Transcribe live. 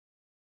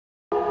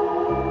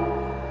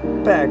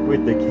back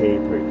with the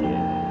cape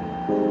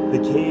again. The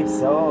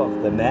cape's off,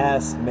 the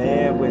masked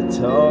man would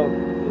talk.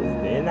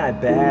 Then I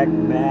back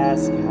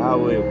mask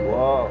how it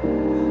walked.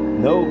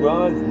 No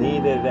runs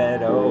needed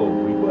at all.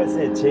 We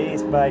wasn't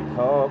chased by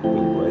cop.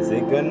 We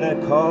wasn't gonna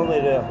call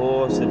it a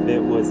horse if it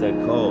was a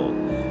colt.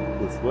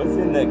 This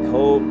wasn't a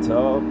cold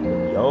talk.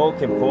 Y'all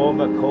can form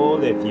a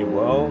cult if you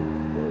want.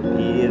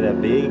 Be the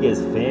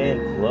biggest fan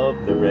club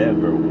there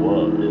ever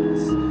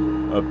was.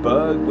 A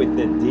bug with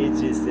the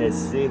digits that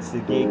six to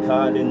get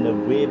caught in the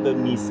web of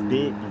me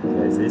spit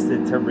because it's a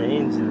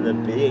tarantula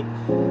bit.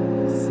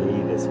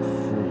 See, that's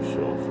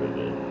crucial for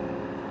the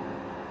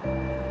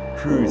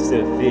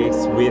crucifix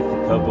with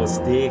a couple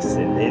sticks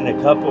and then a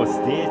couple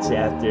stitch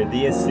after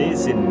the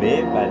incision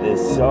met by the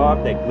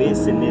sharp that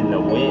glisten in the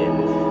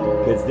wind.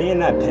 Cause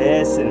then I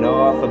passing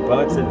off a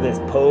bunch of this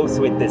post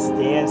with the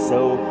stand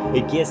so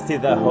it gets to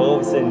the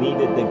hopes that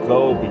needed to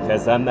go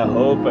because I'm the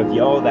hope of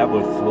y'all that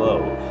would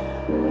flow.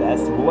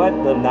 That's what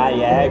the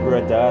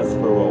Niagara does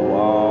for a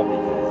wall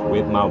because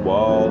with my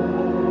wall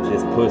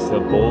just push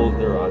a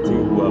boulder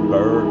onto a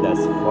bird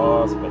that's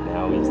false but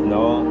now he's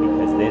not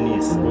because then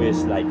he's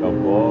squished like a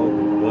ball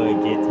we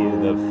could get to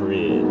the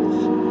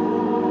fridge.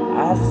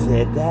 I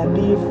said that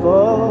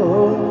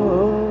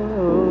before.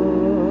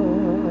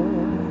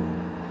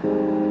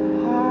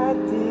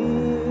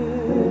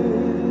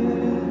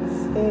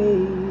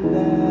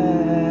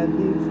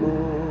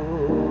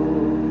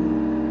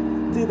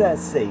 Did I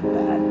say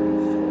that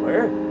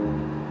before?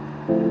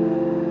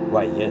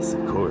 Why, yes,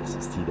 of course,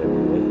 it's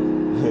TWA.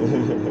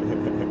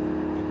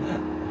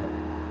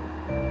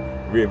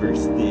 River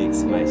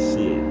Sticks, my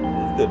shit.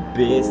 The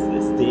best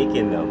the stick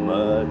in the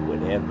mud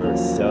would ever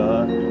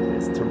suck.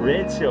 Because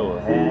torrential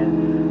had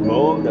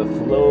more to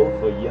flow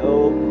for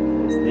yo.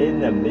 Because then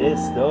the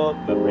mist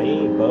up a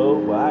rainbow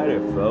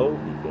waterfall.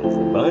 Because a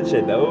bunch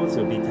of those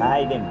would be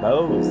tied in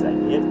bows,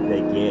 like if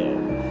they get.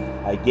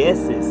 I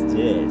guess it's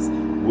just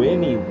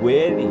when he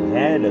went, he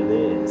had a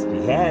lisp,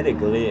 he had a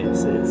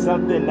glimpse, and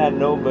something that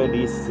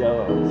nobody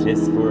saw,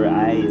 just for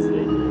eyes of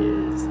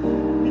his.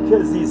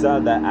 Because these are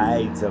the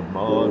eyes of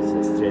Mars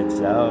that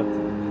stretch out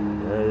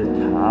the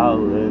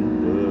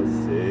calendar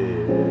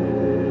said.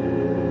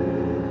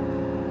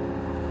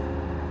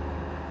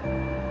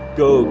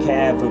 Go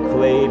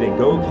Cavalcade and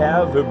go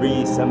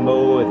Calvary, some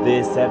more of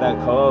this that I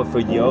call for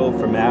yo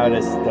from out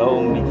of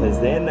stone, because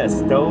then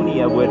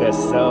Estonia would have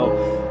so.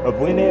 Of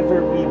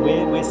whenever we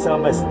went with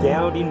some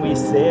astounding we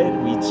said,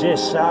 we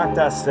just shocked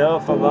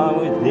ourselves along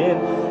with them.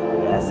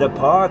 That's the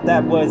part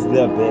that was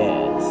the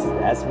best.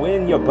 That's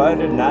when your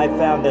butter knife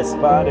found the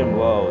spotted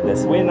wall.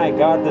 That's when I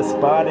got the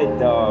spotted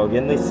dog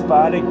and the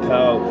spotted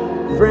cow.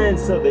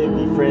 Friends so they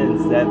be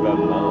friends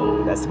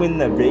evermore. That's when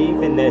the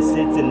raven that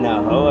sits in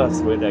the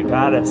horse would have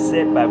got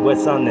upset by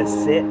what's on the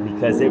set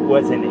because it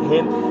wasn't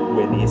him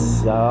when he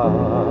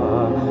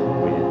saw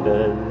with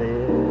the lid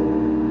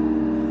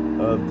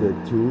of the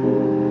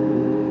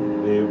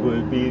two, it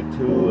would be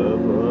two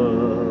of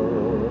us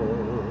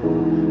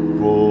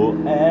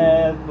forevermore.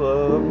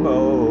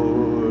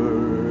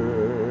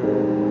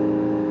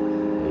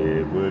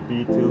 It would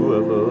be two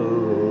of us.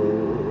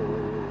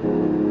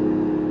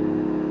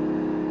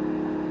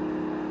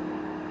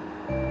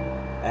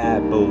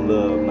 Apple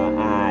of my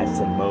eyes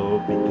some more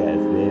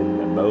because then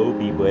the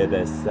Moby with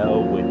a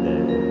soul with a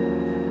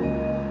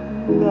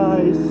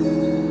nice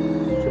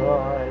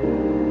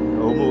shine.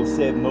 Almost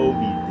said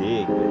Moby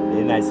Dick, but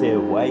then I said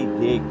white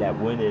dick that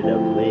wouldn't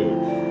have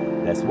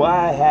lit. That's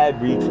why I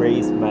had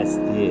retraced my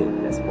stick.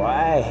 That's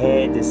why I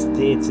had to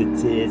stitch a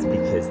test,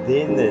 because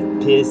then the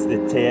piss the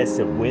test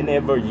of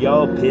whenever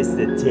y'all piss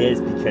the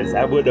test, because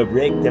I would have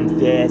wrecked them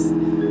fast.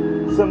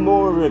 Some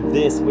more of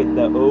this with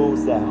the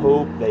O's that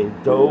hope they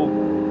dope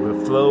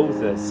with flows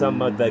of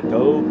some of the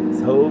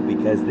goals hope,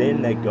 because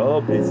then the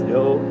gob is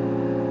dope.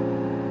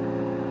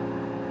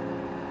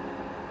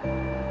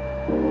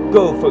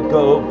 Go for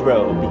gold,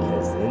 bro,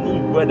 because then he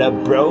would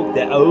have broke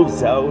the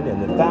ozone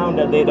and then found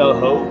a little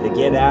hope to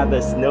get out of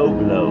the snow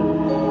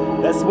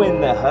globe. That's when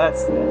the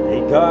huts that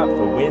they got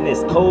for when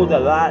it's cold a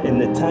lot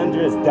and the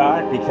tundra is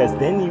dark, because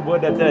then he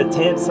would have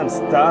attempted some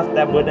stuff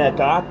that would have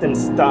got them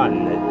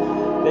stunned.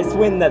 That's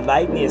when the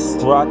lightning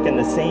struck in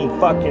the same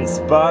fucking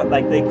spot,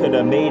 like they could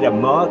have made a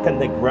mark on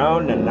the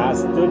ground and not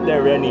stood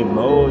there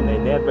anymore, and they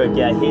never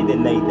got hit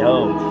and they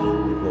don't.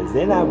 Because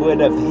then I would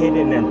have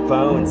hidden and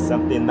found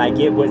something like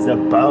it was a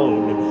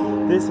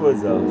bone. This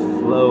was a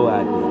flow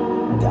I've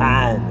been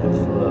dying to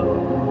flow.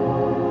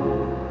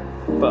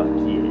 Fuck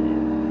yeah.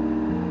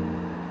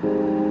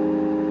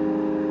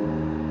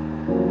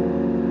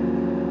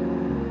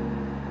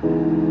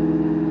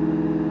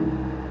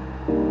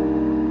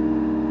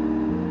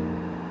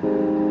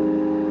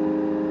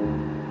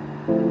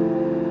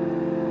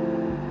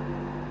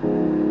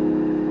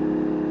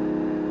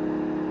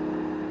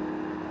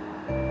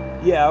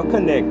 Yeah, I'll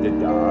connect the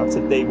dots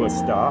if they were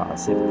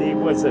stars. If they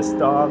was a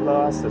star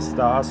lost, a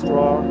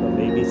starstruck, or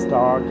maybe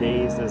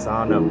stargazers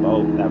on a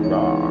boat that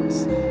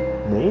rocks.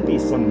 Maybe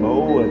some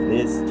more of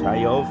this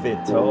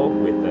triumphant talk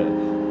with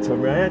a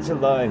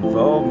tarantula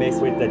involved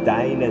mixed with the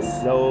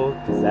dinosaur,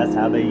 cause that's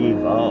how they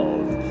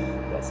evolved.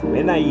 That's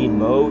when I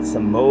emote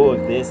some more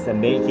of this to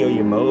make your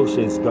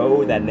emotions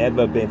go that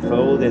never been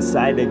flowed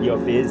inside of your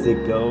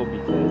physical,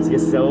 because your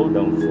soul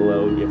don't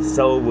flow, your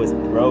soul was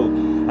broke.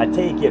 I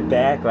take it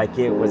back like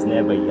it was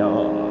never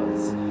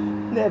yours,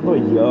 never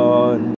yours.